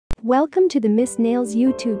Welcome to the Miss Nails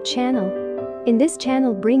YouTube channel. In this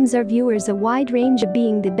channel brings our viewers a wide range of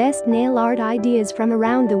being the best nail art ideas from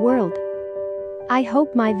around the world. I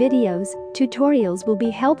hope my videos, tutorials will be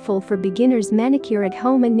helpful for beginners, manicure at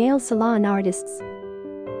home and nail salon artists.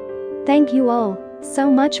 Thank you all so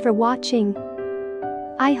much for watching.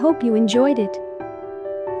 I hope you enjoyed it.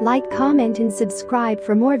 Like, comment and subscribe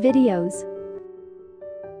for more videos.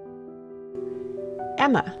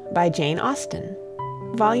 Emma by Jane Austen,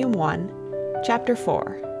 Volume 1, Chapter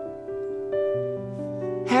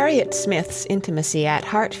 4. Harriet Smith's intimacy at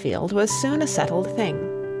Hartfield was soon a settled thing.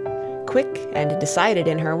 Quick and decided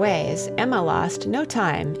in her ways, Emma lost no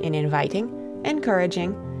time in inviting,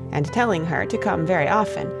 encouraging, and telling her to come very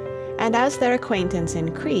often, and as their acquaintance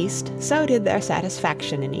increased, so did their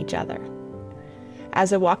satisfaction in each other.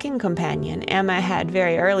 As a walking companion, Emma had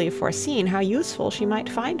very early foreseen how useful she might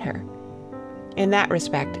find her. In that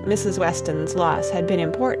respect, Mrs. Weston's loss had been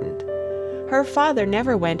important. Her father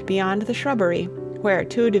never went beyond the shrubbery, where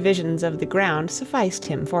 2 divisions of the ground sufficed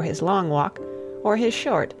him for his long walk, or his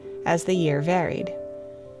short, as the year varied.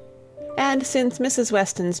 And since Mrs.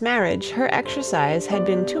 Weston's marriage, her exercise had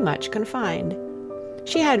been too much confined.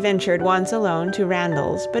 She had ventured once alone to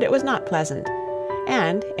Randalls, but it was not pleasant,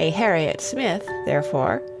 and a Harriet Smith,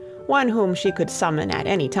 therefore, one whom she could summon at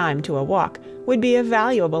any time to a walk, would be a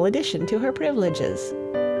valuable addition to her privileges.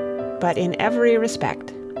 But in every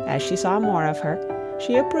respect, as she saw more of her,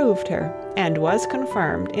 she approved her, and was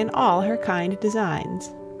confirmed in all her kind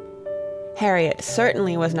designs. Harriet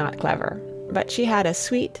certainly was not clever, but she had a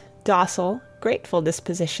sweet, docile, grateful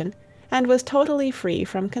disposition, and was totally free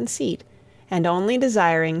from conceit, and only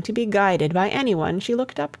desiring to be guided by anyone she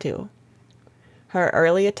looked up to. Her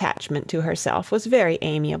early attachment to herself was very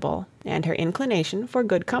amiable, and her inclination for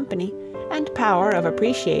good company, and power of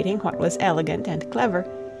appreciating what was elegant and clever,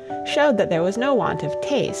 showed that there was no want of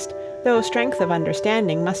taste, though strength of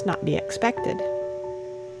understanding must not be expected.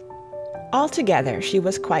 Altogether, she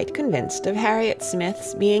was quite convinced of Harriet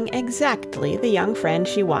Smith's being exactly the young friend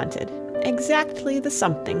she wanted, exactly the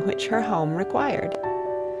something which her home required.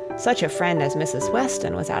 Such a friend as Mrs.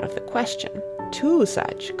 Weston was out of the question. 2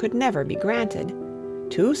 such could never be granted.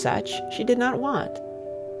 2 such she did not want.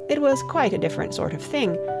 It was quite a different sort of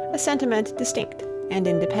thing, a sentiment distinct and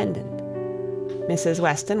independent. Mrs.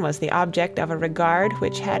 Weston was the object of a regard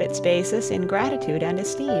which had its basis in gratitude and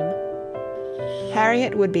esteem.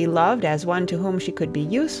 Harriet would be loved as one to whom she could be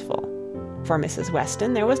useful. For Mrs.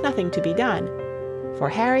 Weston there was nothing to be done. For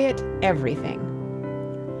Harriet, everything.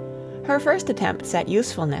 Her first attempts at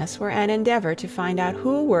usefulness were an endeavor to find out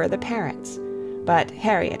who were the parents, but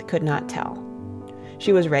Harriet could not tell.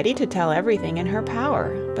 She was ready to tell everything in her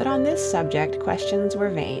power, but on this subject questions were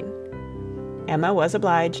vain. Emma was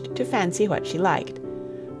obliged to fancy what she liked,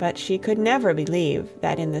 but she could never believe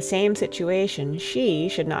that in the same situation she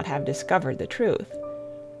should not have discovered the truth.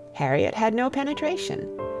 Harriet had no penetration.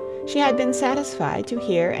 She had been satisfied to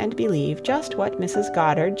hear and believe just what Mrs.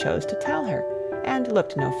 Goddard chose to tell her, and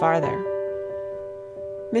looked no farther.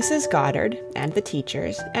 Mrs. Goddard, and the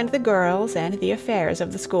teachers, and the girls, and the affairs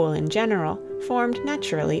of the school in general, formed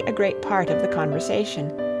naturally a great part of the conversation,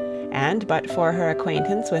 and but for her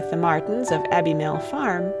acquaintance with the Martins of Abbey Mill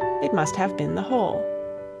Farm, it must have been the whole.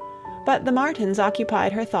 But the Martins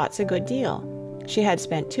occupied her thoughts a good deal. She had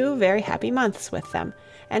spent 2 very happy months with them,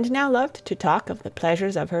 and now loved to talk of the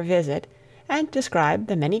pleasures of her visit, and describe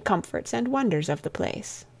the many comforts and wonders of the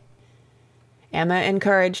place. Emma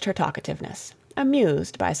encouraged her talkativeness,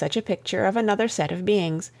 amused by such a picture of another set of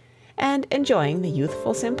beings, and enjoying the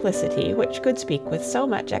youthful simplicity which could speak with so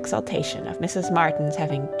much exultation of Mrs. Martin's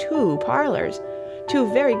having 2 parlours,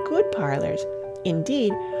 2 very good parlours,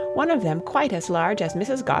 indeed, one of them quite as large as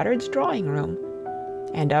Mrs. Goddard's drawing-room,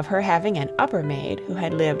 and of her having an upper maid who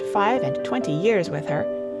had lived 25 years with her,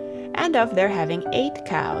 and of their having 8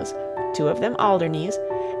 cows, 2 of them Alderneys,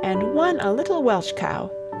 and 1 a little Welsh cow,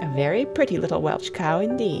 a very pretty little Welsh cow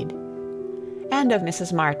indeed. And of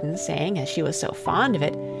Mrs. Martin saying, as she was so fond of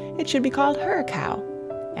it, it should be called her cow,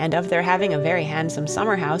 and of their having a very handsome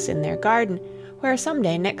summer-house in their garden, where some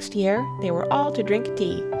day next year they were all to drink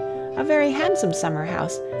tea, a very handsome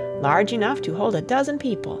summer-house, large enough to hold 12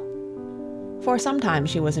 people. For some time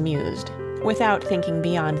she was amused, without thinking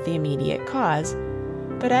beyond the immediate cause,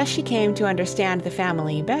 but as she came to understand the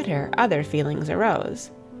family better, other feelings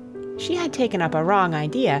arose. She had taken up a wrong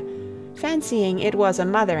idea, fancying it was a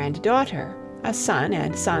mother and daughter, a son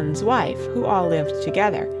and son's wife, who all lived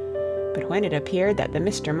together, but when it appeared that the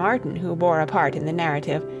Mr. Martin who bore a part in the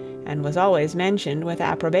narrative, and was always mentioned with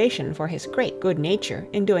approbation for his great good nature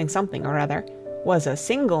in doing something or other, was a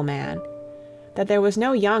single man, that there was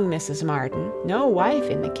no young Mrs. Martin, no wife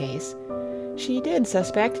in the case, she did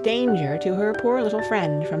suspect danger to her poor little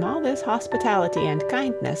friend from all this hospitality and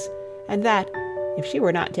kindness, and that, if she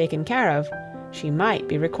were not taken care of, she might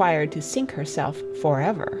be required to sink herself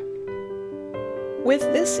forever. With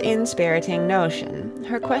this inspiriting notion,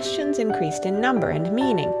 her questions increased in number and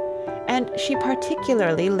meaning, and she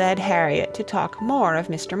particularly led Harriet to talk more of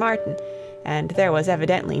Mr. Martin, and there was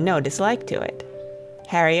evidently no dislike to it.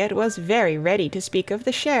 Harriet was very ready to speak of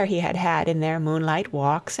the share he had had in their moonlight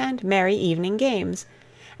walks and merry evening games,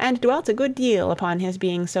 and dwelt a good deal upon his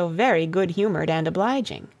being so very good-humoured and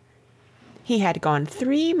obliging. He had gone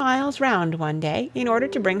 3 miles round one day in order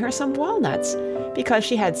to bring her some walnuts, because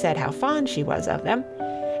she had said how fond she was of them,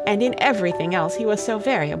 and in everything else he was so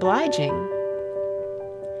very obliging.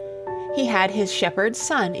 He had his shepherd's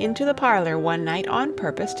son into the parlour one night on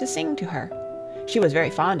purpose to sing to her. She was very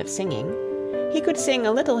fond of singing. He could sing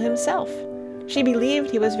a little himself. She believed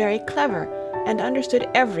he was very clever and understood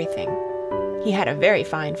everything. He had a very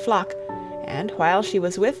fine flock, and while she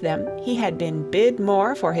was with them, he had been bid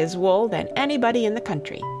more for his wool than anybody in the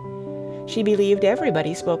country. She believed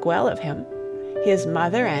everybody spoke well of him. His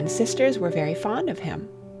mother and sisters were very fond of him.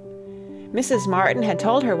 Mrs. Martin had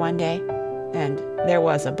told her one day, and there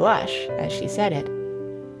was a blush as she said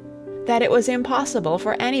it, that it was impossible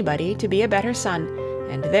for anybody to be a better son,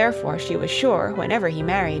 and therefore she was sure whenever he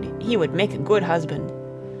married, he would make a good husband.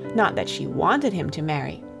 Not that she wanted him to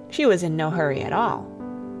marry. She was in no hurry at all.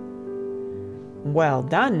 "Well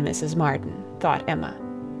done, Mrs. Martin," thought Emma.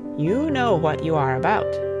 "You know what you are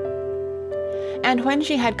about." And when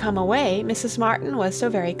she had come away, Mrs. Martin was so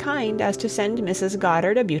very kind as to send Mrs.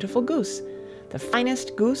 Goddard a beautiful goose, the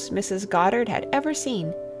finest goose Mrs. Goddard had ever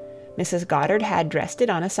seen. Mrs. Goddard had dressed it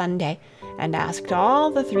on a Sunday, and asked all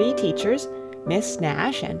the 3 teachers, Miss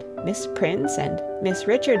Nash and Miss Prince and Miss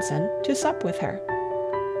Richardson, to sup with her.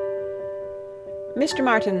 Mr.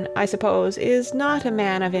 Martin, I suppose, is not a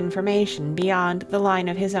man of information beyond the line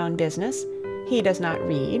of his own business. He does not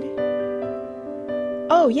read.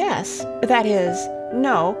 "Oh, yes, that is,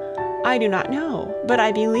 no, I do not know, but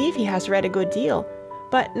I believe he has read a good deal,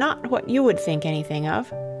 but not what you would think anything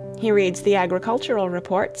of. He reads the agricultural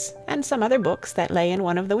reports, and some other books that lay in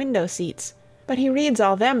one of the window seats, but he reads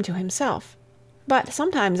all them to himself. But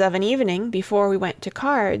sometimes of an evening, before we went to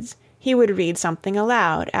cards, he would read something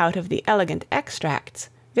aloud out of the elegant extracts,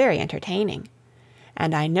 very entertaining.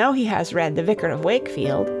 And I know he has read the Vicar of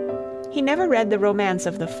Wakefield. He never read the Romance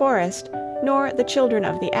of the Forest, nor the Children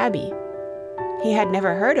of the Abbey. He had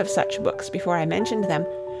never heard of such books before I mentioned them,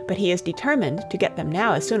 but he is determined to get them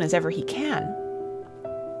now as soon as ever he can."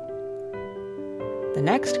 The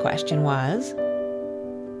next question was,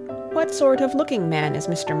 "What sort of looking man is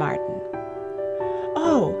Mr. Martin?"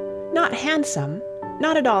 "Oh, not handsome,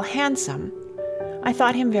 not at all handsome. I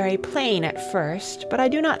thought him very plain at first, but I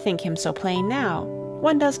do not think him so plain now.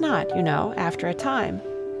 One does not, you know, after a time.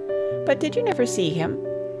 But did you never see him?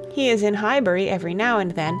 He is in Highbury every now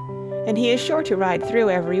and then, and he is sure to ride through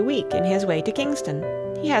every week in his way to Kingston.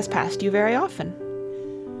 He has passed you very often."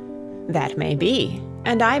 "That may be,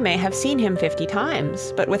 and I may have seen him 50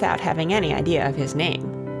 times, but without having any idea of his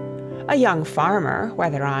name. A young farmer,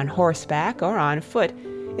 whether on horseback or on foot,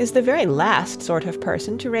 is the very last sort of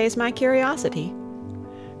person to raise my curiosity.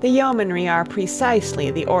 The yeomanry are precisely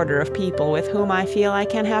the order of people with whom I feel I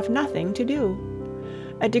can have nothing to do.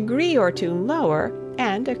 A degree or 2 lower,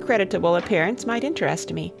 and a creditable appearance might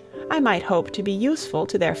interest me. I might hope to be useful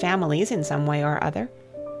to their families in some way or other.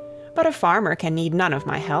 But a farmer can need none of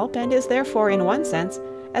my help, and is therefore in one sense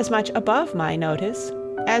as much above my notice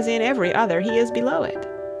as in every other he is below it.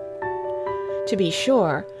 To be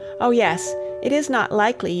sure, oh yes, it is not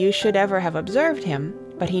likely you should ever have observed him,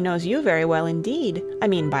 but he knows you very well indeed, I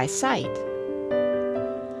mean by sight."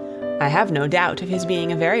 "I have no doubt of his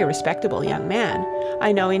being a very respectable young man.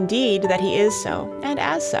 I know indeed that he is so, and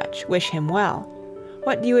as such wish him well.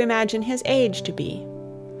 What do you imagine his age to be?"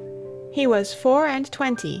 "He was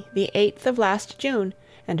 24, the 8th of last June,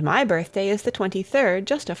 and my birthday is the 23rd,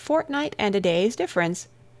 just a fortnight and a day's difference,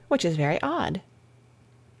 which is very odd."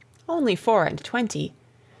 "Only 24.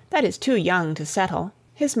 That is too young to settle.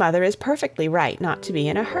 His mother is perfectly right not to be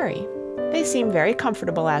in a hurry. They seem very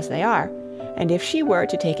comfortable as they are, and if she were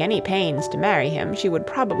to take any pains to marry him, she would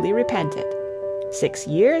probably repent it. 6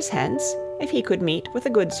 years hence, if he could meet with a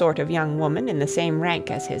good sort of young woman in the same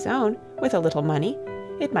rank as his own, with a little money,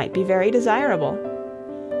 it might be very desirable."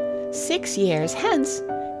 6 years hence?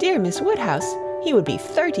 Dear Miss Woodhouse, he would be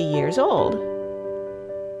 30 years old.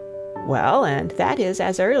 "Well, and that is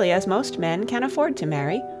as early as most men can afford to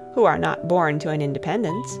marry, who are not born to an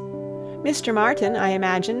independence. Mr. Martin, I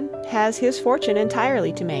imagine, has his fortune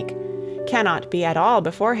entirely to make, cannot be at all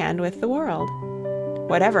beforehand with the world.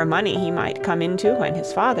 Whatever money he might come into when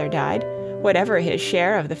his father died, whatever his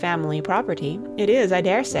share of the family property, it is, I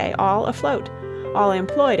dare say, all afloat, all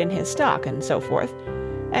employed in his stock, and so forth,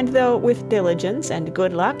 and though with diligence and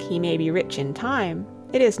good luck he may be rich in time,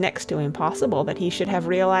 it is next to impossible that he should have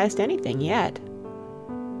realized anything yet.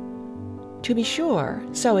 To be sure,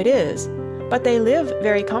 so it is, but they live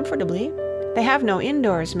very comfortably. They have no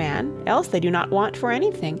indoors man, else they do not want for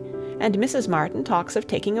anything, and Mrs. Martin talks of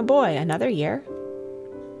taking a boy another year.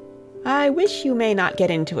 I wish you may not get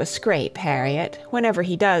into a scrape, Harriet, whenever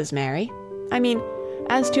he does marry. I mean,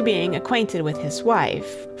 as to being acquainted with his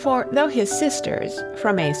wife, for though his sisters,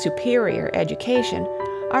 from a superior education,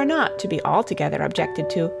 are not to be altogether objected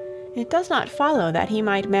to, it does not follow that he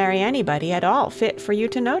might marry anybody at all fit for you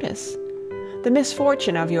to notice. The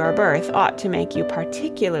misfortune of your birth ought to make you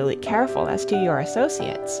particularly careful as to your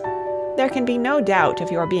associates. There can be no doubt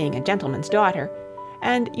of your being a gentleman's daughter,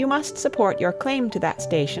 and you must support your claim to that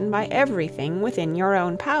station by everything within your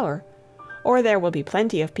own power, or there will be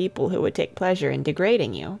plenty of people who would take pleasure in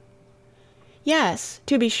degrading you. Yes,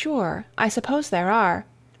 to be sure, I suppose there are.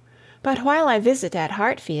 But while I visit at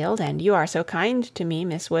Hartfield, and you are so kind to me,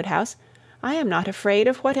 Miss Woodhouse, I am not afraid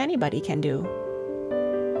of what anybody can do.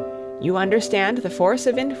 You understand the force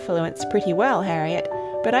of influence pretty well, Harriet,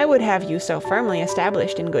 but I would have you so firmly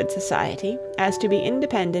established in good society as to be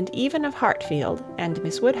independent even of Hartfield and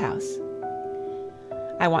Miss Woodhouse.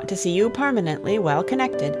 I want to see you permanently well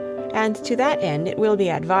connected, and to that end it will be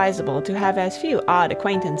advisable to have as few odd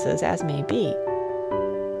acquaintances as may be.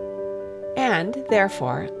 And,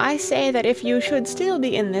 therefore, I say that if you should still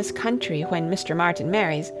be in this country when Mr. Martin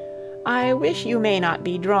marries, I wish you may not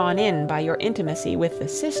be drawn in by your intimacy with the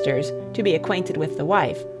sisters to be acquainted with the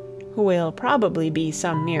wife, who will probably be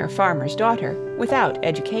some mere farmer's daughter, without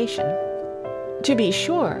education. To be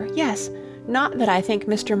sure, yes, not that I think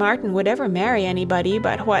Mr. Martin would ever marry anybody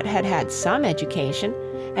but what had had some education,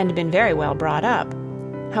 and been very well brought up.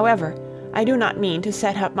 However, I do not mean to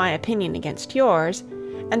set up my opinion against yours,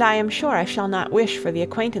 and I am sure I shall not wish for the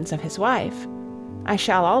acquaintance of his wife. I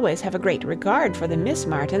shall always have a great regard for the Miss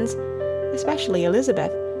Martins, especially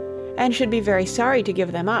Elizabeth, and should be very sorry to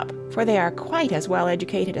give them up, for they are quite as well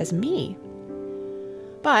educated as me.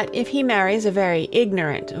 But if he marries a very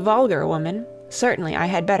ignorant, vulgar woman, certainly I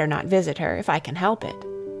had better not visit her, if I can help it.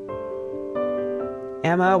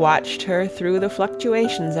 Emma watched her through the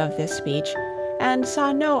fluctuations of this speech, and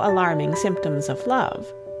saw no alarming symptoms of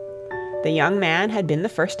love. The young man had been the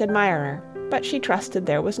first admirer, but she trusted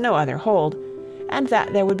there was no other hold, and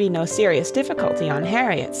that there would be no serious difficulty on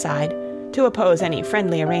Harriet's side to oppose any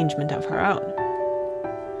friendly arrangement of her own.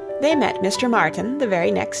 They met Mr. Martin the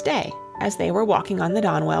very next day, as they were walking on the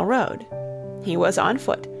Donwell road. He was on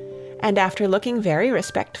foot, and after looking very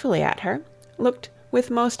respectfully at her, looked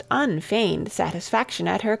with most unfeigned satisfaction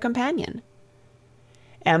at her companion.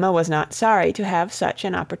 Emma was not sorry to have such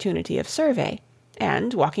an opportunity of survey,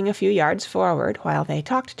 and, walking a few yards forward while they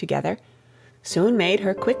talked together, soon made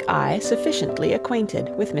her quick eye sufficiently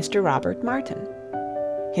acquainted with Mr. Robert Martin.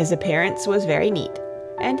 His appearance was very neat,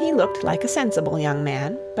 and he looked like a sensible young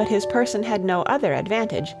man, but his person had no other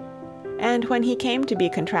advantage, and when he came to be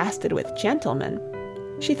contrasted with gentlemen,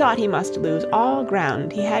 she thought he must lose all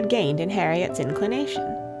ground he had gained in Harriet's inclination.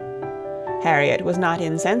 Harriet was not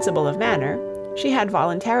insensible of manner. She had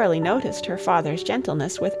voluntarily noticed her father's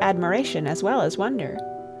gentleness with admiration as well as wonder.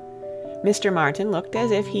 Mr. Martin looked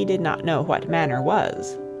as if he did not know what manner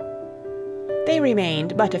was. They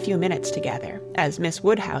remained but a few minutes together, as Miss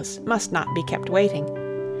Woodhouse must not be kept waiting,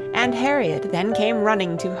 and Harriet then came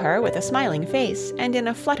running to her with a smiling face and in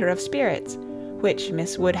a flutter of spirits, which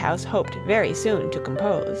Miss Woodhouse hoped very soon to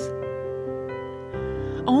compose.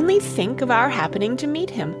 "Only think of our happening to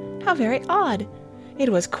meet him! How very odd! It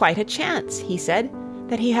was quite a chance," he said,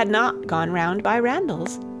 "that he had not gone round by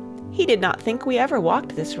Randalls. He did not think we ever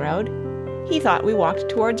walked this road. He thought we walked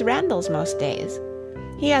towards Randalls most days.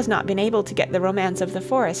 He has not been able to get the romance of the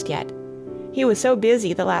forest yet. He was so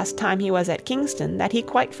busy the last time he was at Kingston that he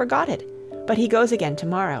quite forgot it, but he goes again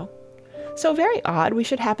tomorrow. So very odd we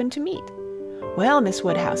should happen to meet. Well, Miss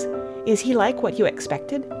Woodhouse, is he like what you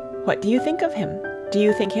expected? What do you think of him? Do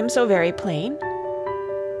you think him so very plain?"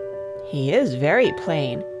 "He is very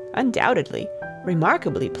plain, undoubtedly,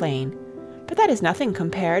 remarkably plain, but that is nothing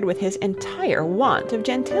compared with his entire want of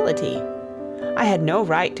gentility. I had no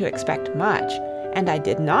right to expect much, and I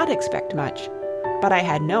did not expect much, but I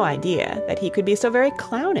had no idea that he could be so very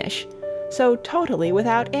clownish, so totally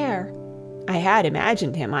without air. I had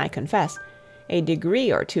imagined him, I confess, a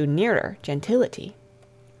degree or two nearer gentility."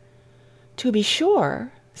 "To be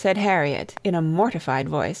sure," said Harriet in a mortified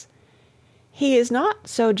voice, "he is not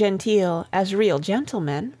so genteel as real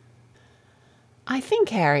gentlemen." "I think,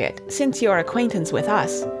 Harriet, since your acquaintance with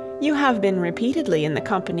us, you have been repeatedly in the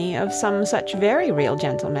company of some such very real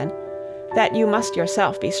gentlemen, that you must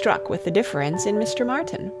yourself be struck with the difference in Mr.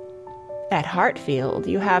 Martin. At Hartfield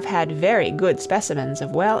you have had very good specimens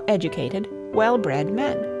of well-educated, well-bred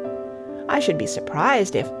men. I should be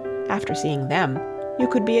surprised if, after seeing them, you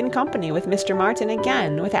could be in company with Mr. Martin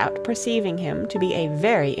again without perceiving him to be a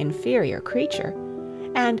very inferior creature,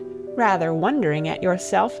 and rather wondering at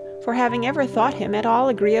yourself for having ever thought him at all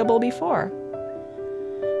agreeable before.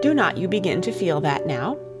 Do not you begin to feel that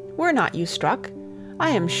now? Were not you struck?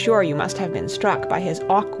 I am sure you must have been struck by his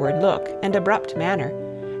awkward look and abrupt manner,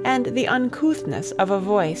 and the uncouthness of a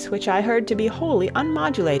voice which I heard to be wholly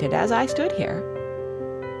unmodulated as I stood here."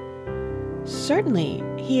 "Certainly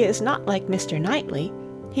he is not like Mr. Knightley.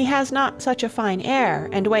 He has not such a fine air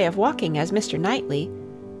and way of walking as Mr. Knightley.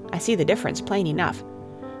 I see the difference plain enough.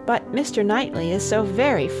 But Mr. Knightley is so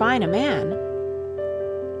very fine a man."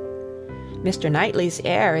 "Mr. Knightley's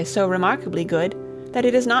air is so remarkably good that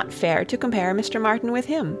it is not fair to compare Mr. Martin with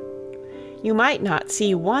him. You might not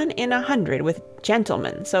see 1 in 100 with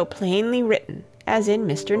gentleman so plainly written as in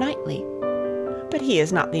Mr. Knightley. But he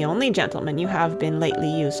is not the only gentleman you have been lately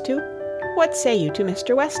used to. What say you to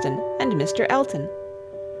Mr. Weston and Mr. Elton?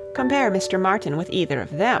 Compare Mr. Martin with either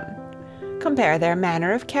of them. Compare their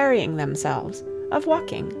manner of carrying themselves, of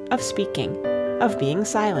walking, of speaking, of being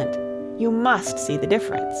silent. You must see the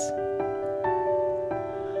difference."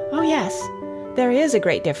 "Oh yes, there is a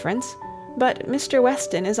great difference. But Mr.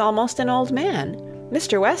 Weston is almost an old man.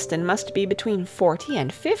 Mr. Weston must be between 40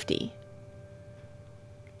 and 50.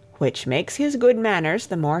 "Which makes his good manners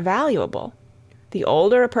the more valuable. The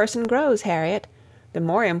older a person grows, Harriet, the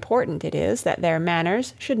more important it is that their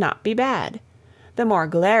manners should not be bad. The more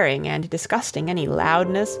glaring and disgusting any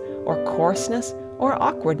loudness, or coarseness, or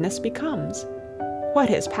awkwardness becomes. What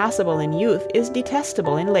is passable in youth is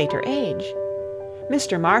detestable in later age.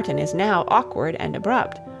 Mr. Martin is now awkward and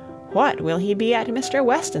abrupt. What will he be at Mr.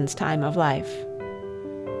 Weston's time of life?"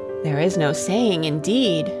 "There is no saying,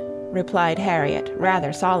 indeed," replied Harriet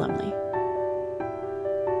rather solemnly.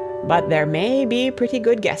 "But there may be pretty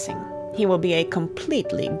good guessing. He will be a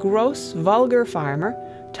completely gross, vulgar farmer,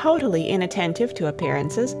 totally inattentive to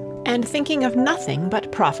appearances, and thinking of nothing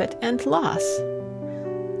but profit and loss."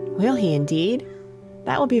 "Will he indeed?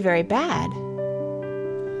 That will be very bad."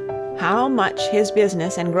 "How much his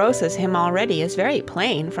business engrosses him already is very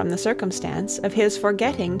plain from the circumstance of his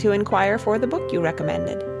forgetting to inquire for the book you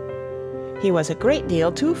recommended. He was a great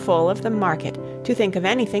deal too full of the market to think of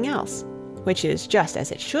anything else, which is just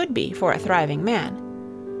as it should be for a thriving man.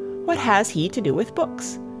 What has he to do with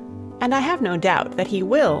books? And I have no doubt that he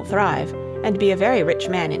will thrive and be a very rich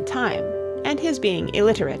man in time, and his being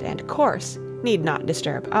illiterate and coarse need not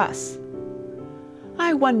disturb us."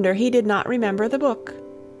 "I wonder he did not remember the book,"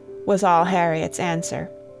 was all Harriet's answer,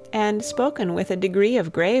 and spoken with a degree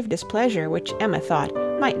of grave displeasure which Emma thought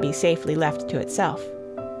might be safely left to itself.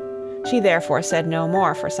 She therefore said no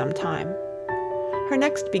more for some time. Her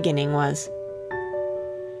next beginning was,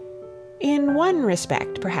 "In one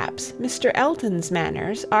respect, perhaps, Mr. Elton's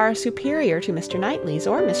manners are superior to Mr. Knightley's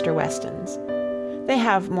or Mr. Weston's. They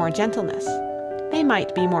have more gentleness. They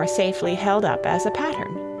might be more safely held up as a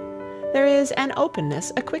pattern. There is an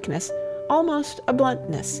openness, a quickness, almost a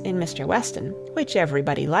bluntness in Mr. Weston, which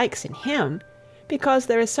everybody likes in him, because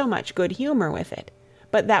there is so much good humour with it,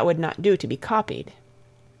 but that would not do to be copied.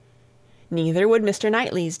 Neither would Mr.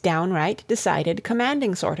 Knightley's downright, decided,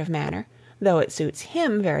 commanding sort of manner, though it suits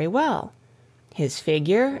him very well. His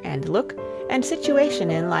figure, and look, and situation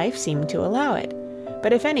in life seem to allow it,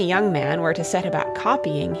 but if any young man were to set about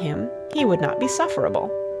copying him, he would not be sufferable.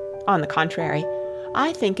 On the contrary,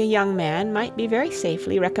 I think a young man might be very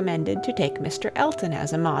safely recommended to take Mr. Elton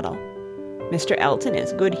as a model. Mr. Elton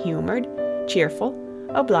is good-humoured, cheerful,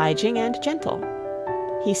 obliging, and gentle.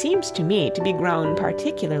 He seems to me to be grown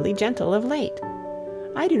particularly gentle of late.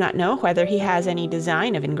 I do not know whether he has any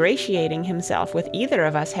design of ingratiating himself with either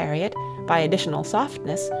of us, Harriet, by additional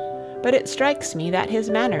softness, but it strikes me that his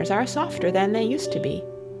manners are softer than they used to be.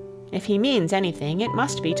 If he means anything, it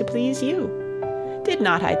must be to please you. Did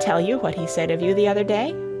not I tell you what he said of you the other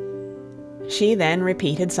day?" She then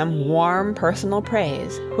repeated some warm personal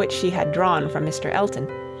praise which she had drawn from Mr. Elton,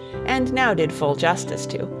 and now did full justice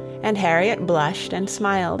to, and Harriet blushed and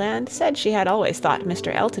smiled, and said she had always thought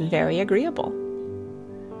Mr. Elton very agreeable.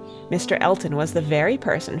 Mr. Elton was the very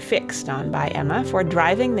person fixed on by Emma for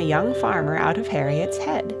driving the young farmer out of Harriet's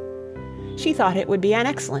head. She thought it would be an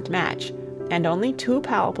excellent match, and only too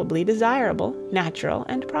palpably desirable, natural,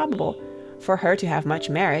 and probable, for her to have much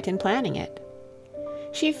merit in planning it.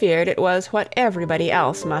 She feared it was what everybody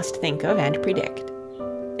else must think of and predict.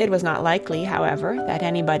 It was not likely, however, that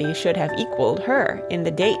anybody should have equalled her in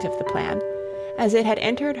the date of the plan, as it had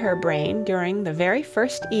entered her brain during the very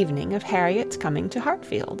first evening of Harriet's coming to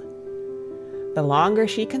Hartfield. The longer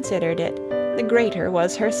she considered it, the greater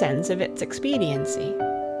was her sense of its expediency.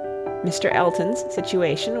 Mr. Elton's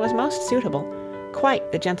situation was most suitable,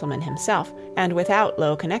 quite the gentleman himself, and without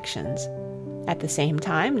low connections. At the same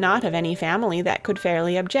time, not of any family that could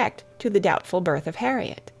fairly object to the doubtful birth of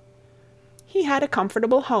Harriet. He had a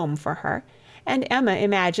comfortable home for her, and Emma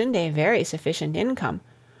imagined a very sufficient income,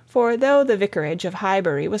 for though the vicarage of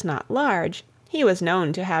Highbury was not large, he was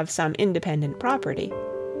known to have some independent property.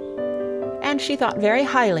 And she thought very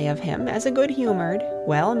highly of him as a good-humoured,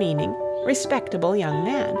 well-meaning, respectable young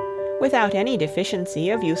man, without any deficiency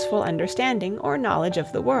of useful understanding or knowledge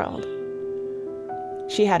of the world.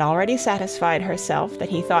 She had already satisfied herself that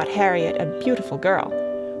he thought Harriet a beautiful girl,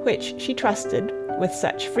 which she trusted, with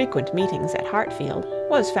such frequent meetings at Hartfield,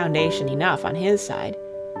 was foundation enough on his side.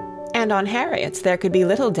 And on Harriet's there could be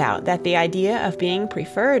little doubt that the idea of being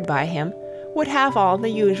preferred by him would have all the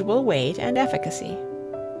usual weight and efficacy.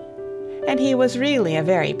 And he was really a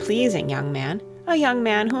very pleasing young man, a young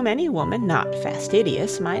man whom any woman not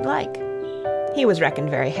fastidious might like. He was reckoned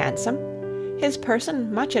very handsome, his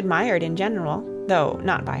person much admired in general, though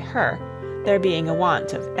not by her, there being a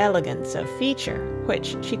want of elegance of feature,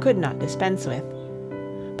 which she could not dispense with.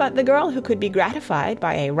 But the girl who could be gratified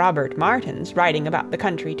by a Robert Martin's riding about the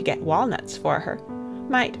country to get walnuts for her,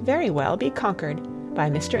 might very well be conquered by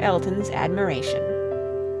Mr. Elton's admiration.